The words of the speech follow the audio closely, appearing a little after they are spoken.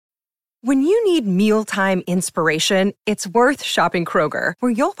When you need mealtime inspiration, it's worth shopping Kroger,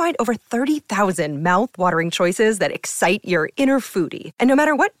 where you'll find over 30,000 mouth-watering choices that excite your inner foodie. And no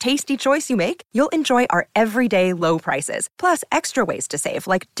matter what tasty choice you make, you'll enjoy our everyday low prices, plus extra ways to save,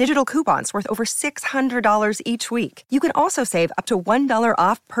 like digital coupons worth over $600 each week. You can also save up to $1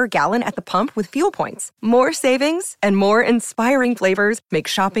 off per gallon at the pump with fuel points. More savings and more inspiring flavors make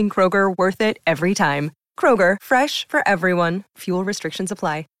shopping Kroger worth it every time. Kroger, fresh for everyone. Fuel restrictions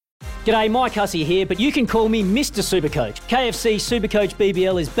apply. G'day, Mike Hussey here, but you can call me Mr. Supercoach. KFC Supercoach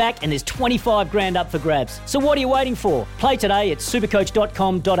BBL is back and there's 25 grand up for grabs. So what are you waiting for? Play today at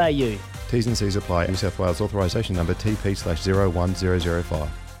supercoach.com.au. T's and C's apply. New South Wales authorisation number TP/01005.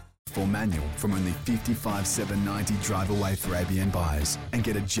 For manual from only $55,790 drive away for ABN buyers and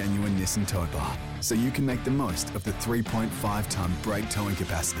get a genuine Nissan tow bar so you can make the most of the 3.5-tonne brake towing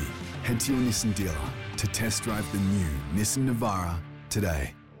capacity. Head to your Nissan dealer to test drive the new Nissan Navara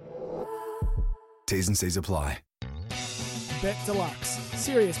today. T's and C's apply. Bet Deluxe.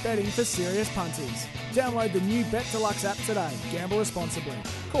 Serious betting for serious punters. Download the new Bet Deluxe app today. Gamble responsibly.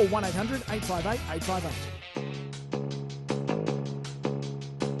 Call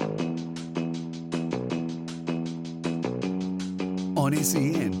 1-800-858-858. On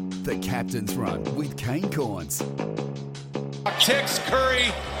SEN, the Captain's Run with Kane Corns. Ticks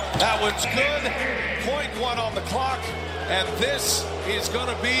Curry. That one's good. 0.1 on the clock. And this is going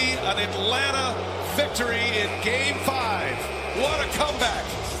to be an Atlanta victory in Game 5. What a comeback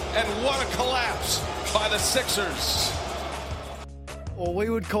and what a collapse by the Sixers. Or we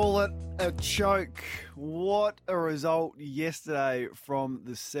would call it a choke. What a result yesterday from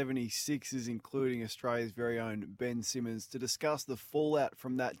the 76ers, including Australia's very own Ben Simmons. To discuss the fallout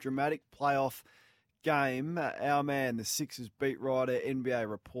from that dramatic playoff game, our man, the Sixers beat writer,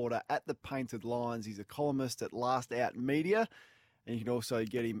 NBA reporter at the Painted Lines. He's a columnist at Last Out Media, and you can also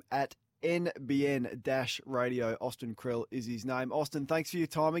get him at NBN-Radio. Austin Krell is his name. Austin, thanks for your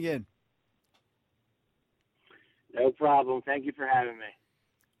time again. No problem. Thank you for having me.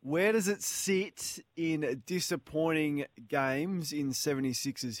 Where does it sit in disappointing games in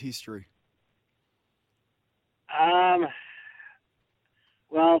 76ers history?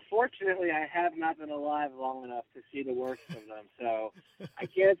 Well, fortunately, I have not been alive long enough to see the worst of them, so I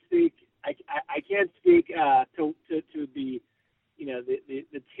can't speak. I can't speak to the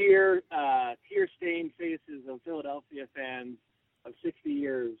the tear stained faces of Philadelphia fans of 60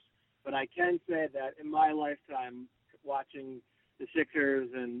 years. But I can say that in my lifetime, watching the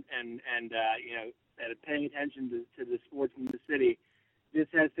Sixers and paying attention to the sports in the city, this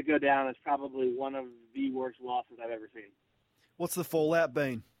has to go down as probably one of the worst losses I've ever seen. What's the fallout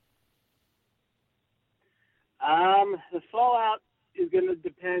been? The fallout is going to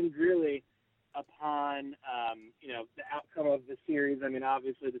depend really upon, the outcome of the series. I mean,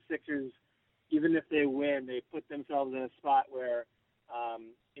 obviously the Sixers, even if they win, they put themselves in a spot where,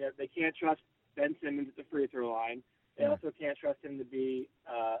 they can't trust Ben Simmons at the free throw line. They also can't trust him to be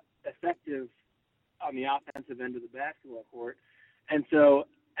effective on the offensive end of the basketball court. And so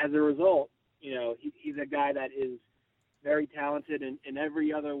as a result, he's a guy that is very talented in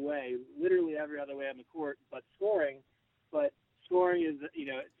every other way, literally every other way on the court, but scoring is,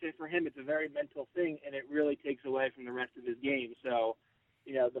 for him, it's a very mental thing, and it really takes away from the rest of his game. So,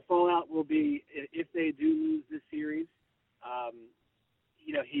 the fallout will be, if they do lose this series,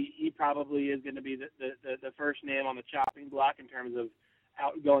 he probably is going to be the first name on the chopping block in terms of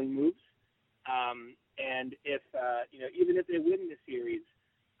outgoing moves. And if, even if they win the series,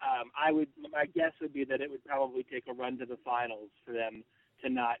 my guess would be that it would probably take a run to the finals for them to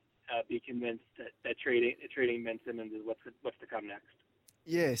not be convinced that trading Ben Simmons is what's to come next.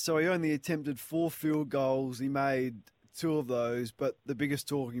 Yeah, so he only attempted 4 field goals. He made 2 of those, but the biggest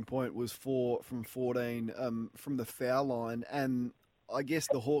talking point was 4 from 14 from the foul line. And I guess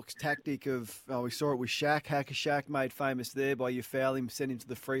the Hawks' tactic of, we saw it with Shaq. Hacker Shaq made famous there by you foul him, send him to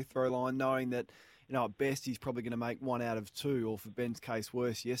the free throw line, knowing that, at best he's probably going to make 1 out of 2, or for Ben's case,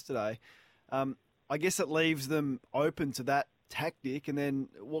 worse yesterday. I guess it leaves them open to that tactic, and then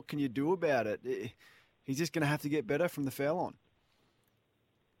what can you do about it? He's just going to have to get better from the foul line.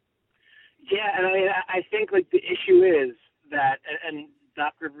 Yeah, and I think the issue is that, and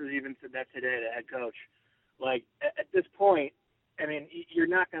Doc Rivers even said that today, the head coach, at this point, you're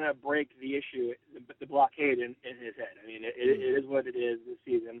not going to break the issue, the blockade in his head. It is what it is this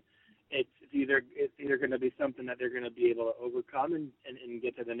season. It's either going to be something that they're going to be able to overcome and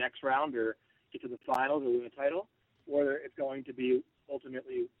get to the next round or get to the finals or win a title, or it's going to be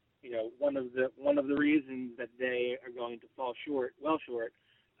ultimately, one of the reasons that they are going to fall short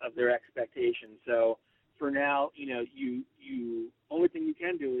of their expectations. So for now, you only thing you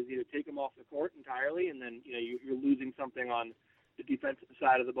can do is either take him off the court entirely, and then you're losing something on the defensive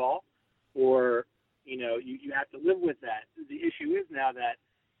side of the ball, or you have to live with that. The issue is now that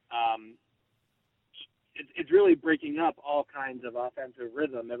it's really breaking up all kinds of offensive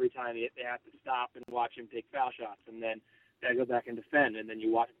rhythm every time they have to stop and watch him take foul shots, and then they go back and defend, and then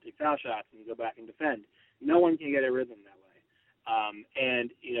you watch him take foul shots and go back and defend. No one can get a rhythm that way.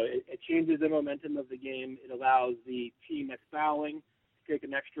 It changes the momentum of the game. It allows the team that's fouling to take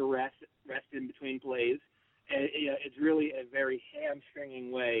an extra rest in between plays. And it's really a very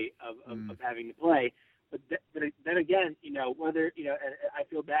hamstringing way of having to play. But then again, whether, and I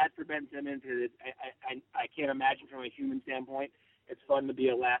feel bad for Ben Simmons. I can't imagine from a human standpoint it's fun to be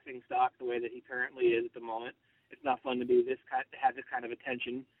a laughing stock the way that he currently is at the moment. It's not fun to have this kind of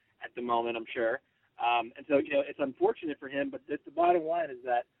attention at the moment, I'm sure. And so, it's unfortunate for him, but the bottom line is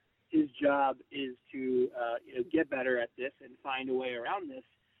that his job is to, get better at this and find a way around this.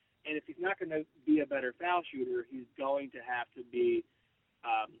 And if he's not going to be a better foul shooter, he's going to have to be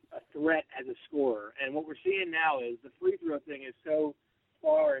a threat as a scorer. And what we're seeing now is the free throw thing is so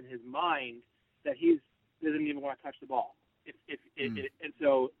far in his mind that he doesn't even want to touch the ball. And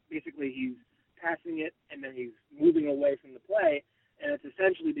so basically he's passing it, and then he's moving away from the play, and it's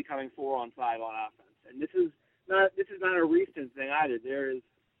essentially becoming 4-on-5 on offense. And this is not a recent thing either. There is,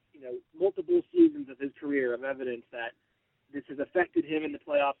 multiple seasons of his career of evidence that this has affected him in the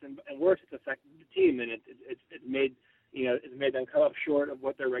playoffs, and worse, it's affected the team, and it's made them come up short of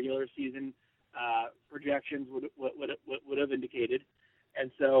what their regular season projections would have indicated.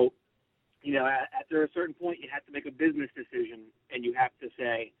 And so, after a certain point, you have to make a business decision, and you have to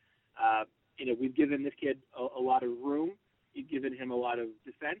say, we've given this kid a lot of room. We've given him a lot of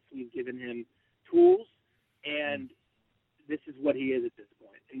defense. We've given him tools, and this is what he is at this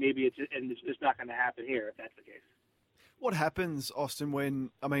point. And maybe it's just not going to happen here if that's the case. What happens, Austin,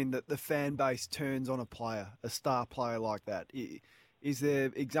 when the fan base turns on a player, a star player like that? Is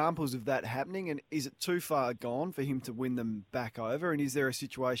there examples of that happening, and is it too far gone for him to win them back over? And is there a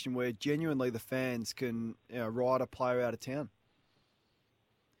situation where genuinely the fans can ride a player out of town?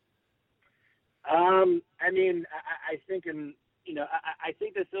 I think I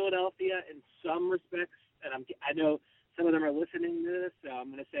think that Philadelphia, in some respects, and I know some of them are listening to this, so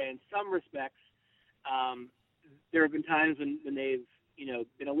I'm going to say in some respects, there have been times when they've,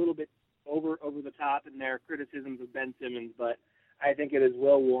 been a little bit over the top in their criticisms of Ben Simmons, but I think it is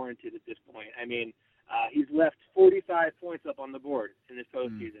well warranted at this point. He's left 45 points up on the board in this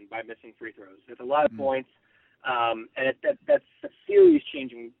postseason by missing free throws. That's a lot of points, and that's a serious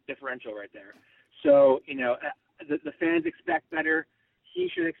changing differential right there. So, the fans expect better. He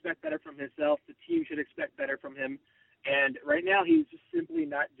should expect better from himself. The team should expect better from him. And right now, he's just simply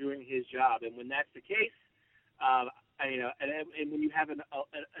not doing his job. And when that's the case, and when you have an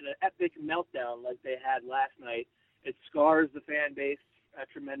epic meltdown like they had last night, it scars the fan base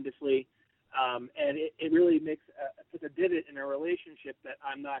tremendously, and it really puts a divot in a relationship that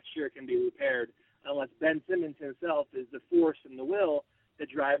I'm not sure can be repaired unless Ben Simmons himself is the force and the will that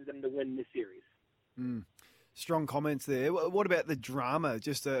drives them to win this series. Strong comments there. What about the drama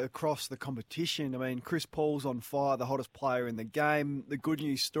just across the competition? Chris Paul's on fire, the hottest player in the game. The good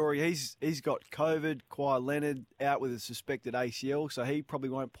news story, he's got COVID. Kawhi Leonard out with a suspected ACL, so he probably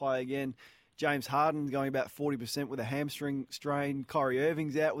won't play again. James Harden going about 40% with a hamstring strain. Kyrie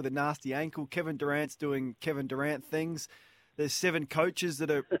Irving's out with a nasty ankle. Kevin Durant's doing Kevin Durant things. There's 7 coaches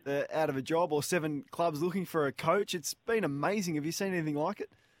that are out of a job, or 7 clubs looking for a coach. It's been amazing. Have you seen anything like it?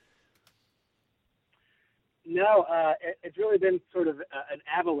 No, it's really been sort of an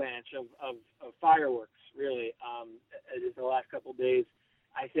avalanche of fireworks, really, just the last couple of days.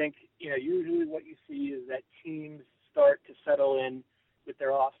 I think, usually what you see is that teams start to settle in with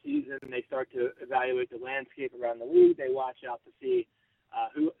their off season. They start to evaluate the landscape around the league. They watch out to see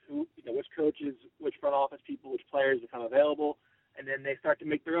which coaches, which front office people, which players become available, and then they start to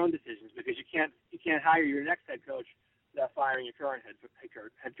make their own decisions, because you can't hire your next head coach without firing your current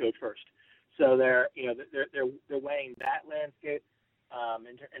head coach first. So they're weighing that landscape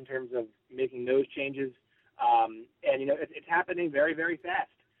in terms of making those changes, and it's happening very, very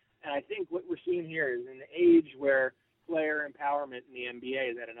fast. And I think what we're seeing here is in the age where player empowerment in the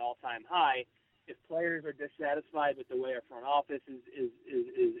NBA is at an all-time high. If players are dissatisfied with the way a front office is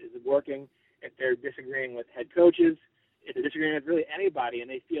working, if they're disagreeing with head coaches, if they're disagreeing with really anybody, and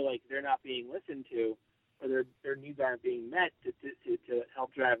they feel like they're not being listened to, or their needs aren't being met to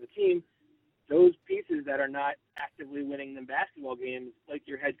help drive the team, those pieces that are not actively winning them basketball games, like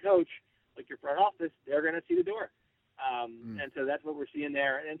your head coach, like your front office, they're going to see the door. And so that's what we're seeing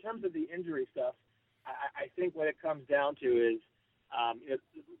there. And in terms of the injury stuff, I think what it comes down to is,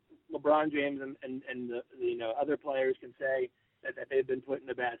 LeBron James and the other players can say that they've been put in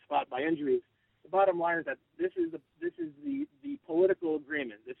a bad spot by injuries. The bottom line is that this is the political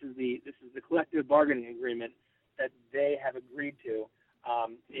agreement. This is the collective bargaining agreement that they have agreed to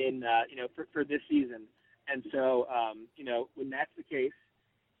for this season. And so when that's the case,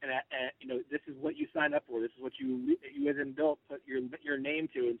 and this is what you signed up for. This is what you as an adult put your name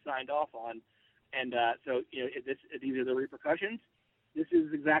to and signed off on. And so these are the repercussions. This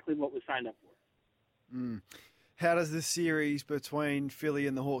is exactly what was signed up for. How does the series between Philly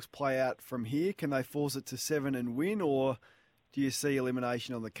and the Hawks play out from here? Can they force it to 7 and win, or do you see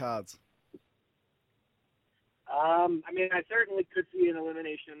elimination on the cards? I certainly could see an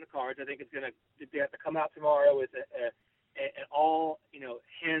elimination in the cards. I think they have to come out tomorrow with an all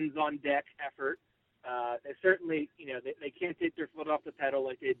hands on deck effort. They certainly they can't take their foot off the pedal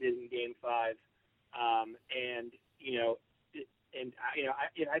like they did in Game 5.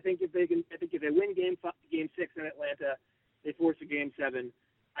 I think if they win Game 6 in Atlanta, they force a Game 7.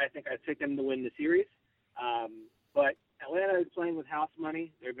 I think I'd pick them to win the series. But Atlanta is playing with house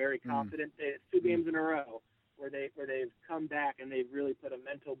money. They're very confident. It's 2 games in a row where they've come back and they've really put a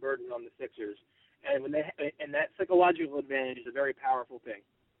mental burden on the Sixers. And that psychological advantage is a very powerful thing.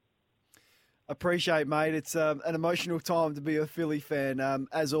 Appreciate, mate. It's an emotional time to be a Philly fan.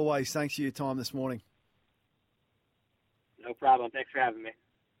 As always, thanks for your time this morning. No problem. Thanks for having me.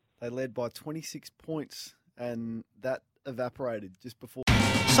 They led by 26 points, and that evaporated just before.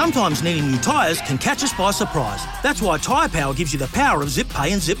 Sometimes needing new tyres can catch us by surprise. That's why Tyre Power gives you the power of Zip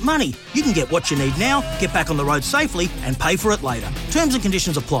Pay and Zip Money. You can get what you need now, get back on the road safely, and pay for it later. Terms and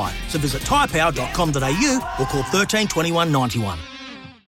conditions apply. So visit tyrepower.com.au or call 13 21 91.